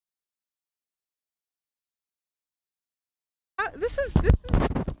This is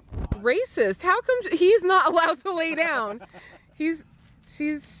racist. How come he's not allowed to lay down?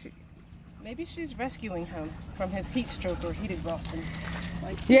 Maybe she's rescuing him from his heat stroke or heat exhaustion.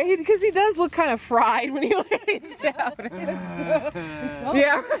 Like, yeah, because he does look kind of fried when he lays down.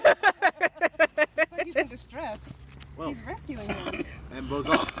 Yeah. It's like he's in distress. Well, she's rescuing him. And Bo's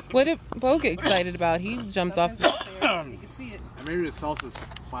off. What did Bo get excited about? He jumped off. You can see it. And maybe the salsa's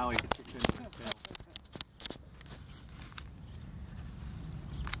finally kicked in.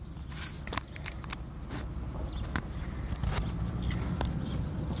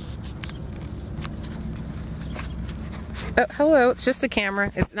 Oh, hello, it's just the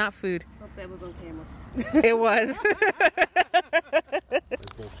camera. It's not food. Hope that was on camera. It was. It's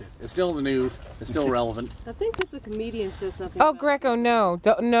bullshit. It's still in the news. It's still relevant. I think it's a comedian said something. Oh, Greco, no.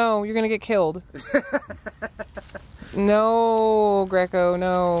 No, you're going to get killed. No, Greco,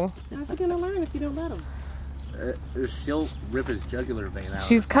 no. How's he going to learn if you don't let him? She'll rip his jugular vein out.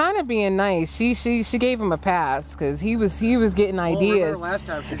 She's kind of being nice. She gave him a pass because he was getting ideas.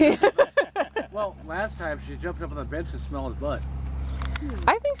 Well, last time she jumped up on the bench and smelled his butt.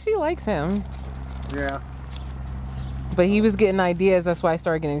 I think she likes him. Yeah. But he was getting ideas. That's why I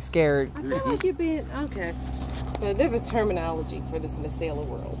started getting scared. I feel like you're being okay. But there's a terminology for this in the sailor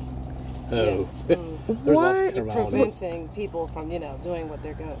world. Oh. Yeah. What? Preventing people from, doing what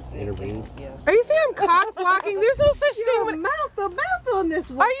they're going to intervene. Yeah. Are you saying I'm cock blocking? There's no such thing. The mouth on this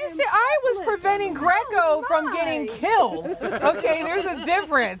one. Are you saying I was preventing Greco from getting killed? Okay, there's a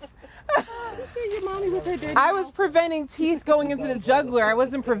difference. I was preventing teeth going into the jugular. I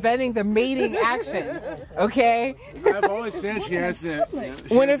wasn't preventing the mating action. Okay? I've always said she has to.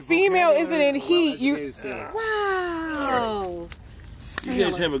 When a female isn't in heat, you. Wow. You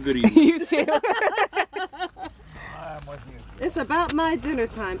guys have a good evening. You too. It's about my dinner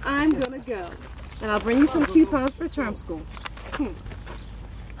time. I'm gonna go, and I'll bring you some coupons for charm school.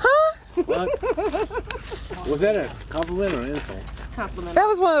 Huh? What? Was that a compliment or an insult? Compliment. That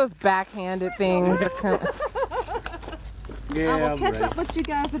was one of those backhanded things. Yeah, I will catch up with you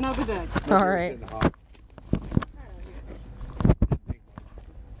guys another day. All right.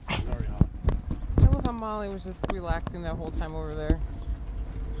 I love how Molly was just relaxing that whole time over there.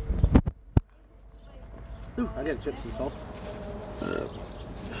 Ooh, I got chips and salt. Salta,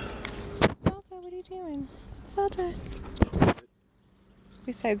 what are you doing? Salta.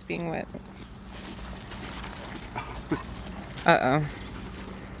 Besides being wet. Uh-oh.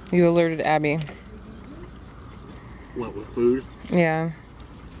 You alerted Abby. What, with food? Yeah.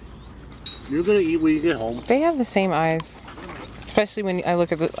 You're gonna eat when you get home. They have the same eyes. Especially when I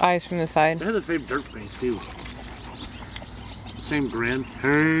look at the eyes from the side. They have the same dirt face, too. Same grin.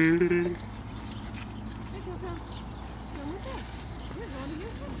 Hey.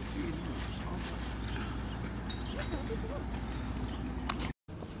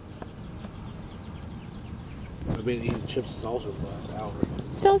 I've been eating chips and salsa for the last hour.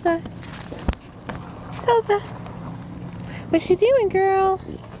 Salta. Salta. What's she doing, girl?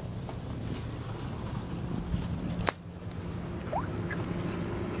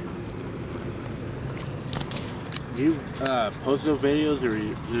 Do you post those videos or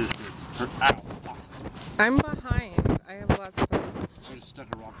you just... Ow. I'm behind. I have lots of posts. I just stuck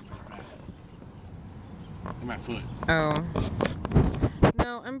a rock in my back. In my foot. Oh.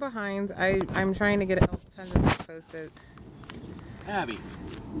 No, I'm behind. I'm trying to get a ton of this posted. Abby.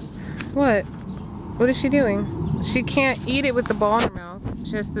 What? What is she doing? She can't eat it with the ball in her mouth.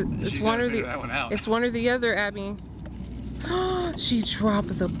 She has to. It's one or the. It's one or the other, Abby. She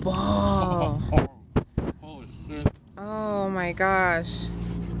dropped the ball. Holy shit. Oh my gosh.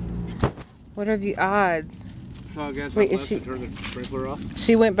 What are the odds? So I guess Wait, I is left she? to turn the sprinkler off.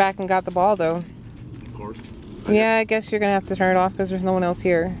 She went back and got the ball though. Of course. Yeah, I guess you're gonna have to turn it off because there's no one else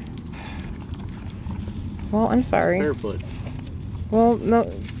here. Well, I'm sorry. Barefoot. Well, no,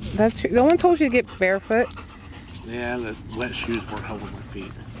 that's no one told you to get barefoot. Yeah, the wet shoes weren't helping my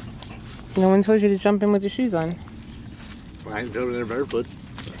feet. No one told you to jump in with your shoes on. I can go in there barefoot.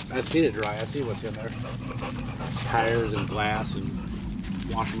 I've seen it dry. I've seen what's in there. Tires and glass and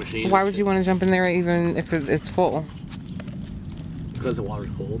washing machine. Why would you want to jump in there even if it's full? Because the water's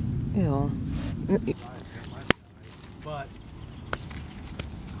cold. Ew. But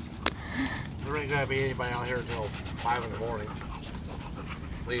there ain't gonna be anybody out here until 5 in the morning.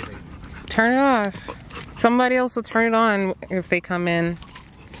 Leaving. Turn it off. Somebody else will turn it on if they come in.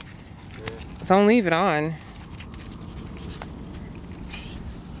 Yeah. Don't leave it on.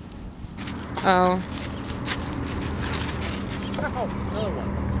 Oh. Oh, another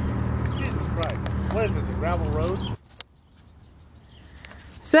one. Jesus Christ. What is this, a gravel road?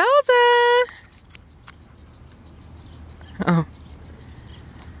 Zelda! Oh.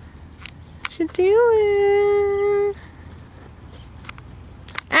 What you doing?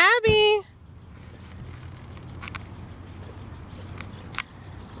 Abby!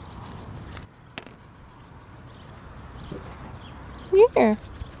 Here.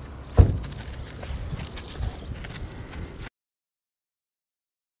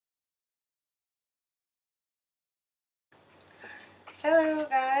 Hello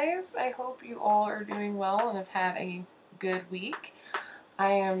guys, I hope you all are doing well and have had a good week.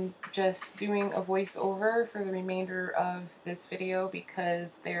 I am just doing a voiceover for the remainder of this video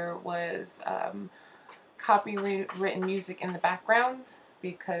because there was copywritten music in the background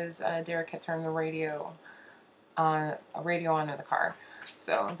because Derek had turned the radio on in the car.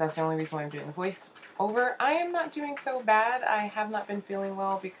 So that's the only reason why I'm doing the voiceover. I am not doing so bad. I have not been feeling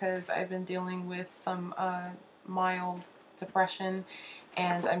well because I've been dealing with some mild depression,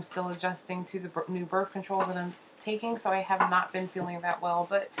 and I'm still adjusting to the new birth control that I'm taking, so I have not been feeling that well,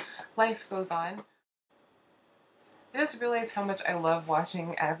 but life goes on. I just realized how much I love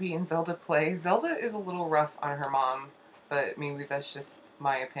watching Abby and Zelda play. Zelda is a little rough on her mom, but maybe that's just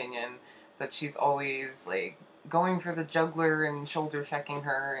my opinion, but she's always like going for the juggler and shoulder checking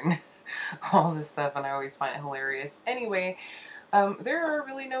her and all this stuff, and I always find it hilarious. Anyway, there are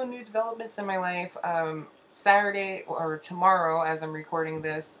really no new developments in my life. Saturday, or tomorrow as I'm recording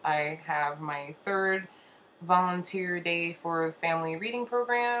this, I have my 3rd volunteer day for a family reading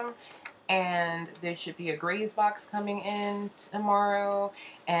program, and there should be a Graze box coming in tomorrow,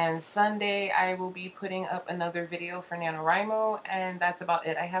 and Sunday I will be putting up another video for NaNoWriMo, and that's about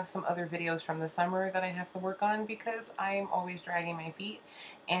it. I have some other videos from the summer that I have to work on because I'm always dragging my feet,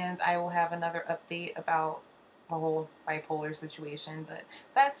 and I will have another update about the whole bipolar situation, but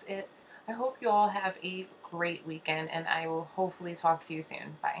that's it. I hope you all have a great weekend, and I will hopefully talk to you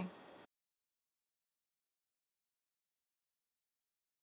soon. Bye.